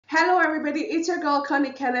Hello everybody, it's your girl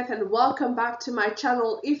Connie Kenneth and welcome back to my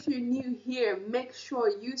channel. If you're new here, make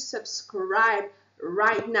sure you subscribe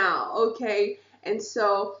right now, okay? And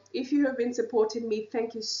so if you have been supporting me,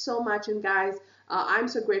 thank you so much. And guys, I'm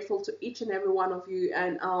so grateful to each and every one of you.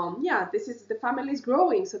 And yeah, this is the family is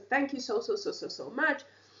growing, so thank you so much.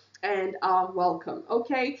 And welcome.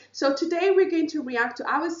 Okay, so today we're going to react to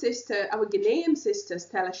our sister, our Ghanaian sister,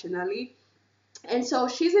 Stella Shanelly. And so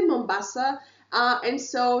she's in Mombasa, and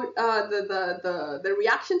so the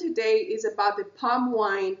reaction today is about the palm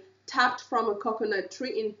wine tapped from a coconut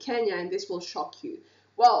tree in Kenya, and this will shock you.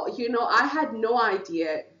 Well, I had no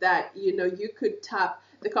idea that you could tap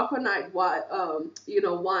the coconut wine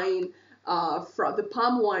from the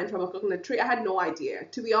palm wine from a coconut tree. I had no idea.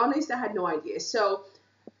 To be honest, I had no idea. So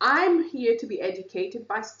I'm here to be educated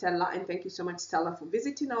by Stella, and thank you so much, Stella, for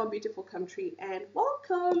visiting our beautiful country, and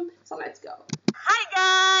welcome. So let's go. Hi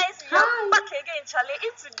guys, Hi. you're back again, Charlie.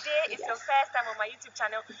 If today is your first time on my YouTube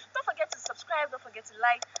channel, don't forget to subscribe, don't forget to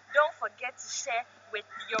like, don't forget to share with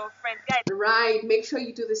your friends, guys. Right, make sure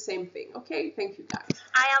you do the same thing. Okay, thank you, guys.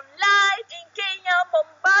 I am live in Kenya,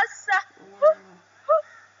 Mombasa. Wow.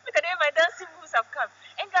 Look at the way my dancing moves have come.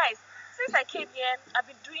 And guys, since I came here, I've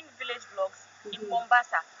been doing village vlogs in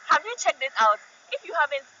Mombasa. Have you checked it out? If you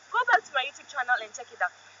haven't, go back to my YouTube channel and check it out.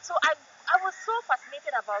 So I was so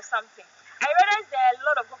fascinated about something. I realized there are a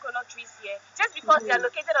lot of coconut trees here just because they are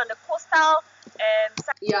located on the coastal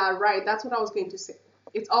Yeah, right, that's what I was going to say.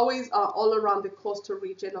 It's always all around the coastal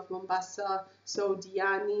region of Mombasa. So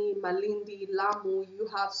Diani, Malindi, Lamu, you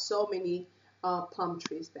have so many palm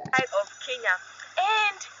trees there. side of Kenya.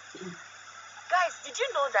 And guys, did you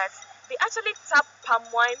know that they actually tap palm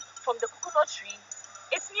wine from the coconut tree?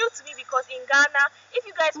 It's new to me because in Ghana, if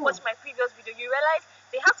you guys watch my previous video, you realize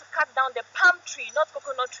they have to cut down the palm tree, not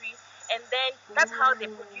coconut trees, and then that's how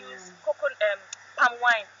they produce palm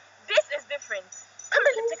wine. This is different. Come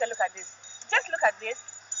and take a look at this. Just look at this.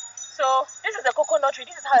 So this is the coconut tree.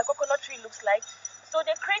 This is how a coconut tree looks like. So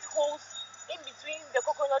they create holes in between the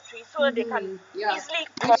coconut tree so that they can easily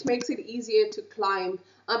cut. Which makes it easier to climb.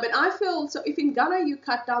 But I feel, so if in Ghana you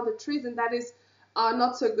cut down the trees, and that is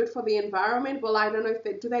not so good for the environment. Well, I don't know if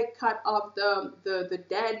they cut off the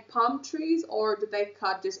dead palm trees, or do they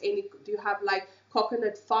cut just any, do you have like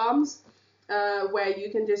coconut farms where you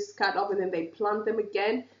can just cut off and then they plant them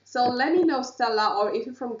again? So let me know, Stella, or if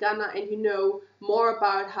you're from Ghana and you know more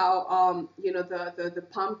about how the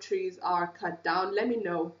palm trees are cut down, let me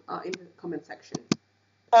know in the comment section.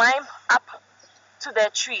 Climb up to the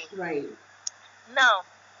tree. Right. Now,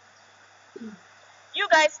 you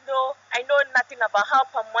guys know I know nothing about how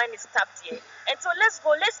palm wine is tapped here, and so let's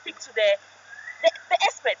speak to the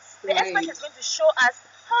experts. The expert is going to show us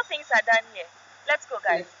how things are done here. Let's go,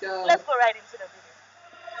 guys. Let's go right into the video.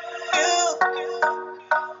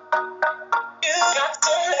 You got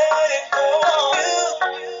to let it go.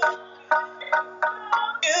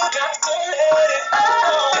 You got to let it go.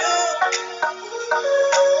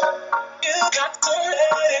 You got to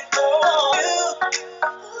let it go.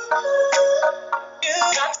 You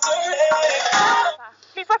got to let it go.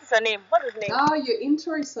 Please, what is your name? What is your name? Oh, your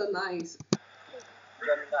intro is so nice.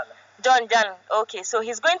 John. Okay, so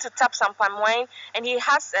he's going to tap some palm wine, and he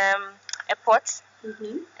has a pot,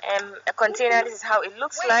 a container. This is how it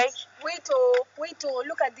looks like. Wait,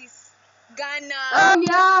 look at this. Ghana. Oh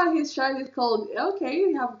yeah, his shrine is called. Okay,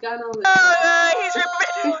 you have Ghana on the he's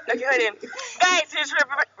okay, hold him. Guys, he's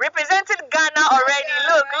represented Ghana already.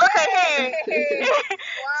 Look at him.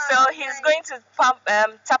 So he's going to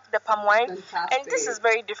tap the palm wine. Fantastic. And this is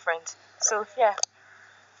very different. So yeah.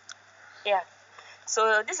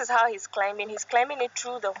 So this is how he's climbing. He's climbing it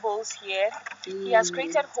through the holes here. He has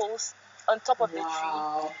created holes on top of the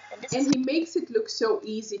tree. And he makes it look so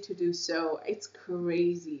easy to do so. It's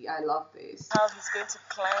crazy. I love this. How he's going to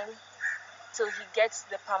climb till he gets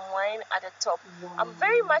the palm wine at the top. Wow. I'm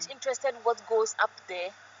very much interested what goes up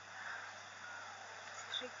there.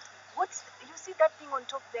 What, you see that thing on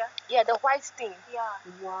top there? Yeah, the white thing. Yeah.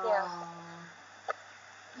 Wow. Yeah.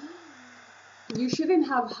 You shouldn't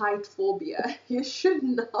have height phobia. You should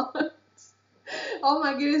not. Oh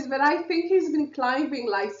my goodness, but I think he's been climbing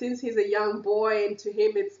like since he's a young boy, and to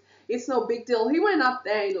him it's no big deal. He went up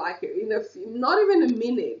there in like not even a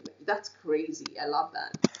minute. That's crazy. I love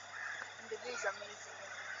that. And the view is amazing.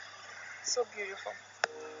 So beautiful.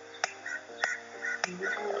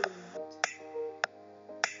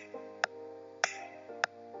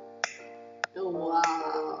 Oh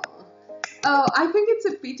wow. Oh, I think it's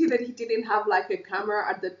a pity that he didn't have like a camera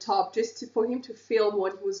at the top just for him to film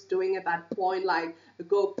what he was doing at that point, like a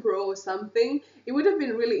GoPro or something. It would have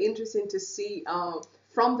been really interesting to see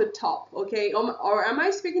from the top, okay? Or am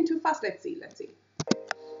I speaking too fast? Let's see.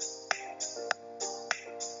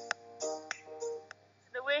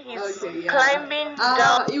 The way he's Okay, yeah. climbing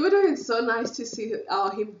down, It would have been so nice to see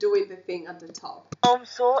him doing the thing at the top.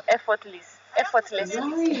 so effortless.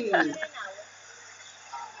 Right.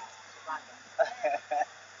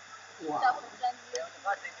 Wow.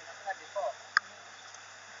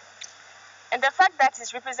 And the fact that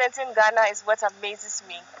he's representing Ghana is what amazes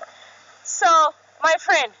me. So, my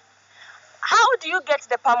friend, how do you get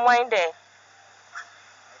the palm wine there?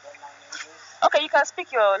 Okay, you can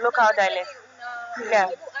speak your local dialect. Yeah.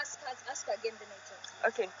 Ask again the nature.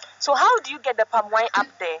 Okay, so how do you get the palm wine up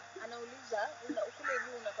there? Anauliza kule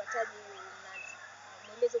juu unapataje mnazi?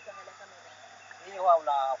 Mueleze kuangalia kamera. Hii huwa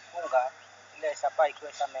unafunga ile sapa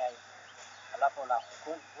ikiwa kama hivi. Alafu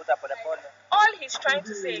unavuta pole pole. All he's trying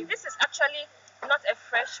to say, this is actually not a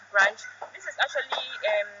fresh branch. This is actually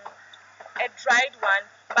a dried one,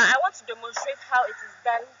 but I want to demonstrate how it is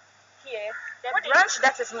done here. The branch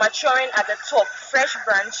that is maturing at the top, fresh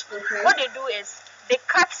branch, what they do is they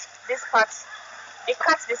cut this part. They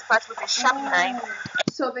cut this part with a sharp knife.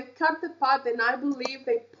 So they cut the part, then I believe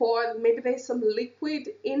they pour, maybe there's some liquid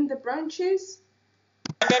in the branches.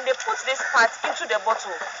 And then they put this part into the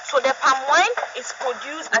bottle. So the palm wine is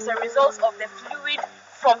produced as a result of the fluid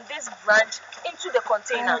from this branch into the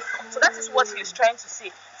container. So that is what he's trying to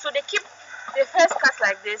say. So they first cut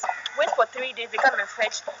like this, wait for 3 days, they come and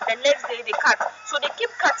fetch. The next day they cut. So they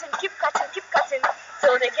keep cutting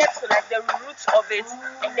till they get to like the roots of it.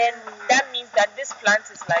 And then that means that this plant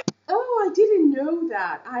is like... Oh, I didn't know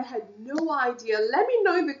that. I had no idea. Let me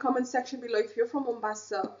know in the comment section below if you're from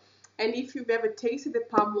Mombasa and if you've ever tasted the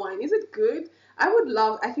palm wine. Is it good?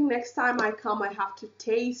 I think next time I come, I have to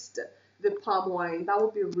taste the palm wine. That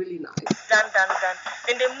would be really nice. Done.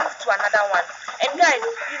 Then they move to another one. And guys,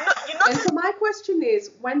 you know. And so my question is,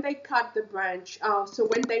 when they cut the branch, so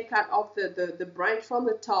when they cut off the branch from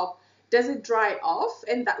the top, does it dry off?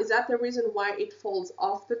 And is that the reason why it falls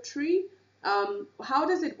off the tree? How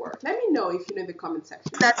does it work? Let me know if you know in the comment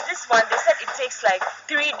section. That this one, they said it takes like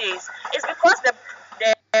 3 days. It's because the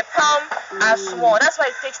palm are small. That's why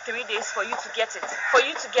it takes 3 days for you to get it. For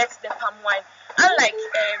you to get the palm wine. Unlike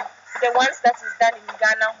the ones that is done in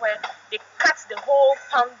Ghana where they cut the whole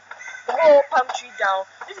palm tree down.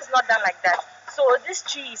 This is not done like that. So this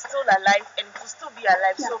tree is still alive and it will still be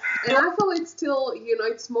alive. Yeah. So and I feel it's still,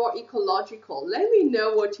 it's more ecological. Let me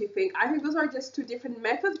know what you think. I think those are just two different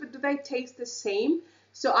methods, but do they taste the same?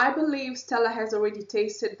 So I believe Stella has already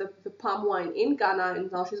tasted the palm wine in Ghana,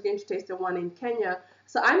 and now she's going to taste the one in Kenya.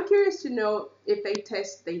 So I'm curious to know if they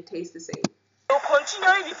taste the same. we'll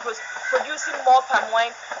continually be producing more palm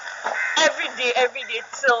wine every day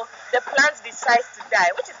till the plant decides to die,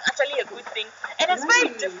 which is actually a good thing, and it's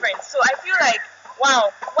very different. So I feel like, wow,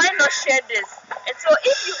 why not share this? And so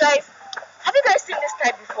if you guys have you guys seen this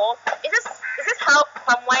type before? Is this how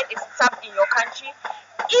palm wine is tapped in your country?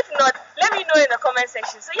 If not, let me know in the comment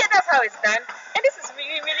section. So yeah, that's how it's done, and this is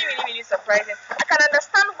really surprising. I can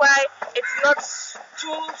understand why it's not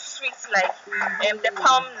too sweet like the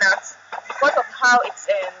palm nuts because of how it's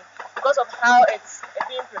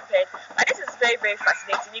being prepared. But this is very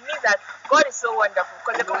fascinating. It means that God is so wonderful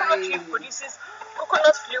because the coconut tree produces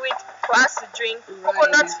coconut fluid for us to drink,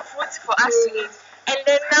 coconut fruit for us to eat, and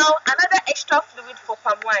then now another extra fluid for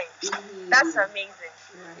palm wine. That's amazing.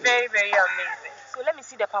 Very amazing. So let me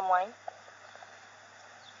see the palm wine.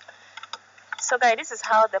 So guys, this is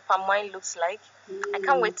how the palm wine looks like. I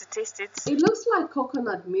can't wait to taste it. It looks like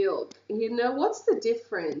coconut milk. What's the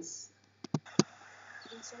difference?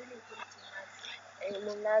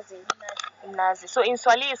 Munazi. So in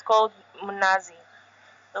Swahili it's called munazi.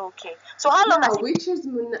 Okay. So how long has it... which is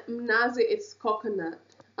munazi? It's coconut.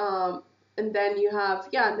 And then you have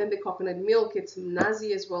and then the coconut milk. It's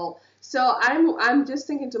munazi as well. So I'm just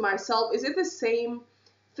thinking to myself, is it the same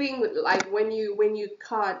thing like when you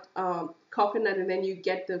cut coconut and then you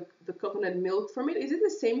get the coconut milk from it? Is it the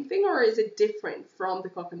same thing or is it different from the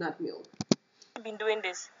coconut milk? You've been doing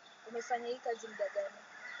this? 5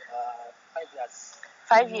 years.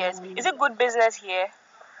 5 years. Is it good business here?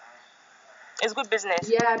 It's good business.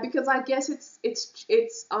 Yeah, because I guess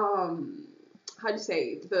it's how do you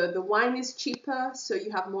say, the wine is cheaper, so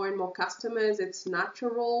you have more and more customers. It's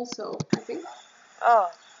natural, so I think. Oh,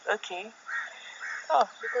 okay. Oh,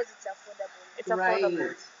 Because it's affordable. it's affordable.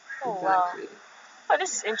 Right. Oh wow. Exactly. Oh,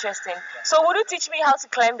 this is interesting. So would you teach me how to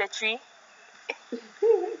climb the tree?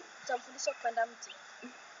 Tutamfundisha kupanda mti.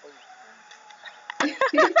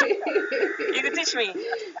 You can teach me.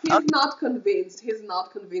 He's not convinced. He's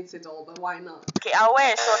not convinced at all, but why not? Okay, I'll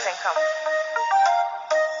wear a short and come.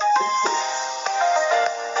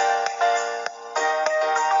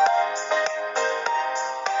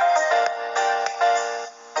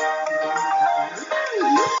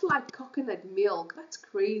 coconut milk. That's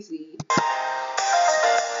crazy.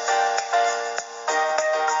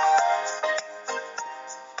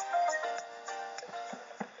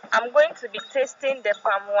 I'm going to be tasting the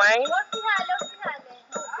palm wine.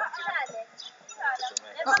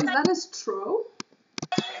 Oh, is that a straw?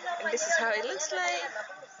 And this is how it looks like.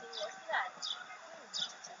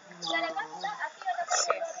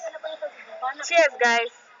 Cheers,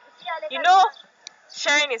 guys. You know,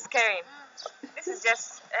 sharing is caring. This is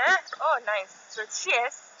just, oh, nice. So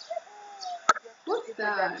cheers. What's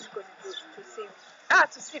that? To sieve. Ah,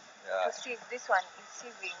 to sieve. To sieve. This one is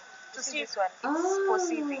sieving. To sieve. This one is for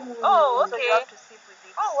sieving. Oh, okay. So you have to sieve with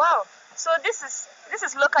it. Oh, wow. So this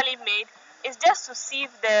is locally made. It's just to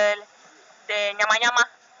sieve the nyama nyama.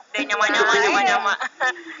 The nyama nyama.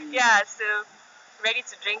 Yeah, so ready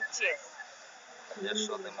to drink. Cheers. Just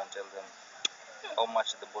show them and tell them how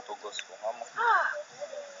much the bottle goes for. How much?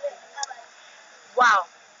 Wow.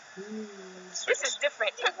 This is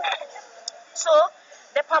different. So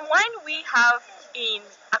the palm wine we have in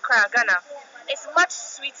Accra, Ghana, is much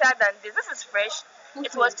sweeter than this. This is fresh.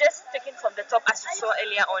 It was just taken from the top, as you saw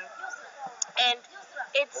earlier on, and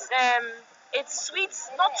it's sweet,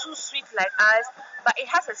 not too sweet like ours, but it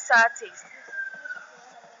has a sour taste.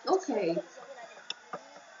 Okay.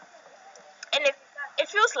 And it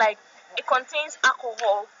feels like it contains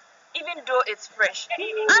alcohol, even though it's fresh.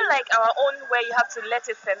 Unlike our own, where you have to let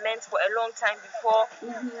it ferment for a long time before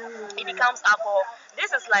it becomes alcohol.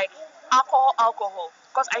 This is like alcohol.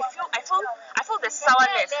 Because I feel the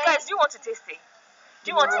sourness. Guys, do you want to taste it?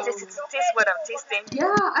 Do you want to taste it? Taste what I'm tasting?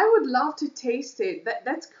 Yeah, I would love to taste it.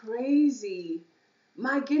 That's crazy.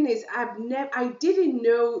 My goodness, I didn't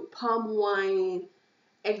know palm wine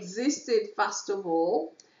existed. First of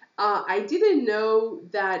all, I didn't know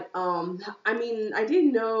that. I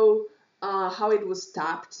didn't know how it was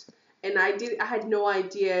tapped, and I had no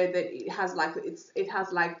idea that it has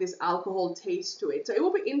like this alcohol taste to it. So it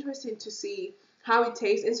will be interesting to see how it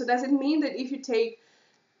tastes. And so does it mean that if you take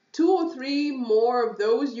 2 or 3 more of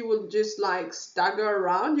those, you will just like stagger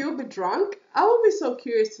around? You'll be drunk? I will be so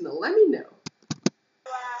curious to know. Let me know.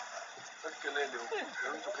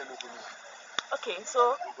 Okay,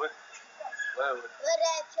 so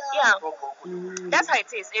yeah, that's how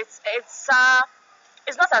it is. It's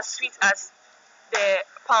not as sweet as the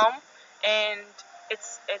palm, and it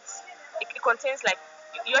contains like,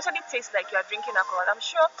 you actually taste like you are drinking alcohol. I'm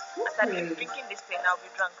sure after drinking this thing, I'll be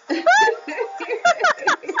drunk.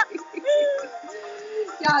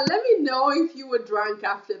 Yeah, let me know if you were drunk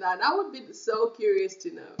after that. I would be so curious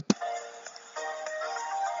to know.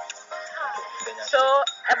 So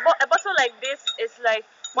a bottle like this is like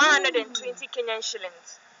 120 Kenyan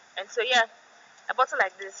shillings. And so yeah, a bottle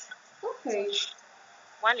like this. Okay.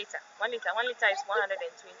 1 liter. 1 liter is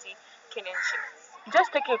 120 Kenyan shillings.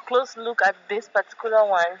 Just take a close look at this particular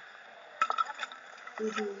one.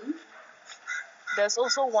 There's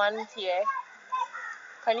also one here.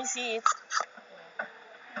 Can you see it?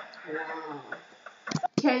 Wow.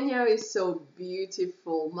 Kenya is so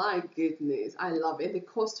beautiful. My goodness. I love it. The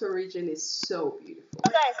coastal region is so beautiful.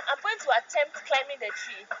 So guys, I'm going to attempt climbing the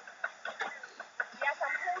tree. There are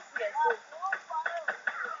some holes here, so.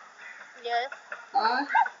 Yes.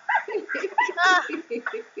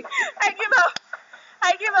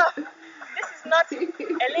 I give up. This is not a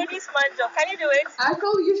lady's man job. Can you do it? I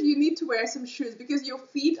feel you need to wear some shoes because your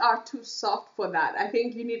feet are too soft for that. I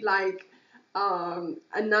think you need like an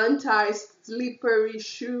anti-slippery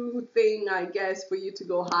shoe thing, I guess, for you to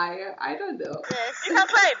go higher. I don't know. Yes. You can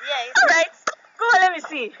climb. Yeah. All right. Go on, let me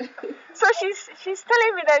see. So she's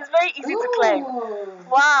telling me that it's very easy to climb.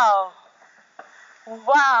 Wow.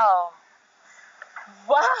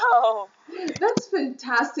 That's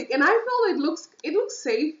fantastic. And I feel it looks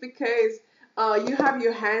safe because you have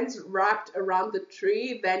your hands wrapped around the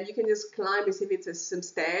tree, then you can just climb as if it's some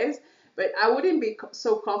stairs. But I wouldn't be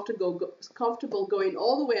so comfortable going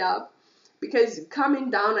all the way up, because coming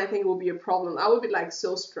down I think will be a problem. I would be like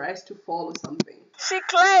so stressed to fall or something. She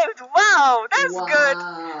climbed. Wow, that's good.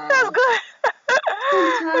 That's good.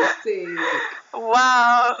 Fantastic.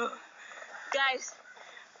 Wow. Guys,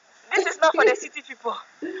 this is not for the city people.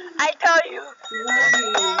 I tell you.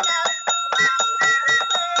 Right.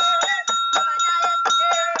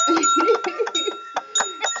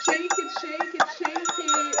 Shake it.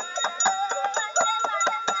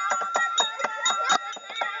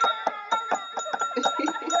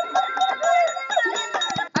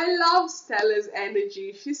 I love Stella's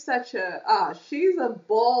energy. She's she's a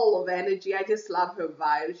ball of energy. I just love her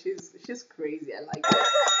vibe. She's crazy. I like it.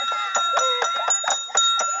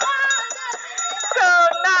 So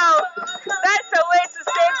now that's a way to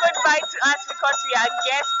say goodbye to us, because we are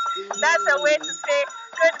guests. That's a way to say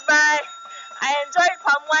goodbye. I enjoyed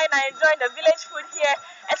palm wine. I enjoyed the village food here.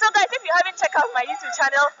 And so, guys, if you haven't checked out my YouTube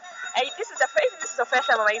channel, and if this is the first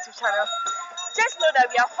time on my YouTube channel, just know that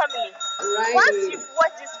we are family. Right. Once you've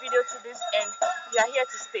watched this video to this end, you are here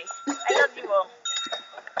to stay. I love you all.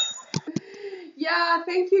 Yeah,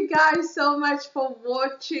 thank you guys so much for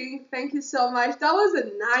watching. Thank you so much. That was a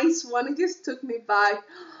nice one. It just took me back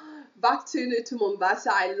to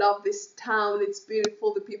Mombasa. I love this town. It's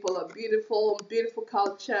beautiful. The people are beautiful. Beautiful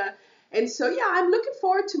culture. And so yeah, I'm looking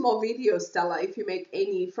forward to more videos, Stella, if you make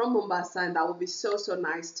any from Mombasa, and that would be so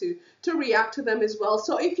nice to react to them as well.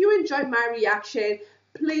 So if you enjoyed my reaction,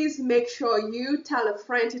 please make sure you tell a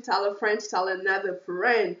friend to tell a friend to tell another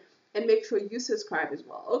friend, and make sure you subscribe as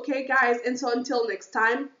well. Okay, guys, and so until next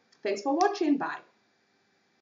time, thanks for watching. Bye.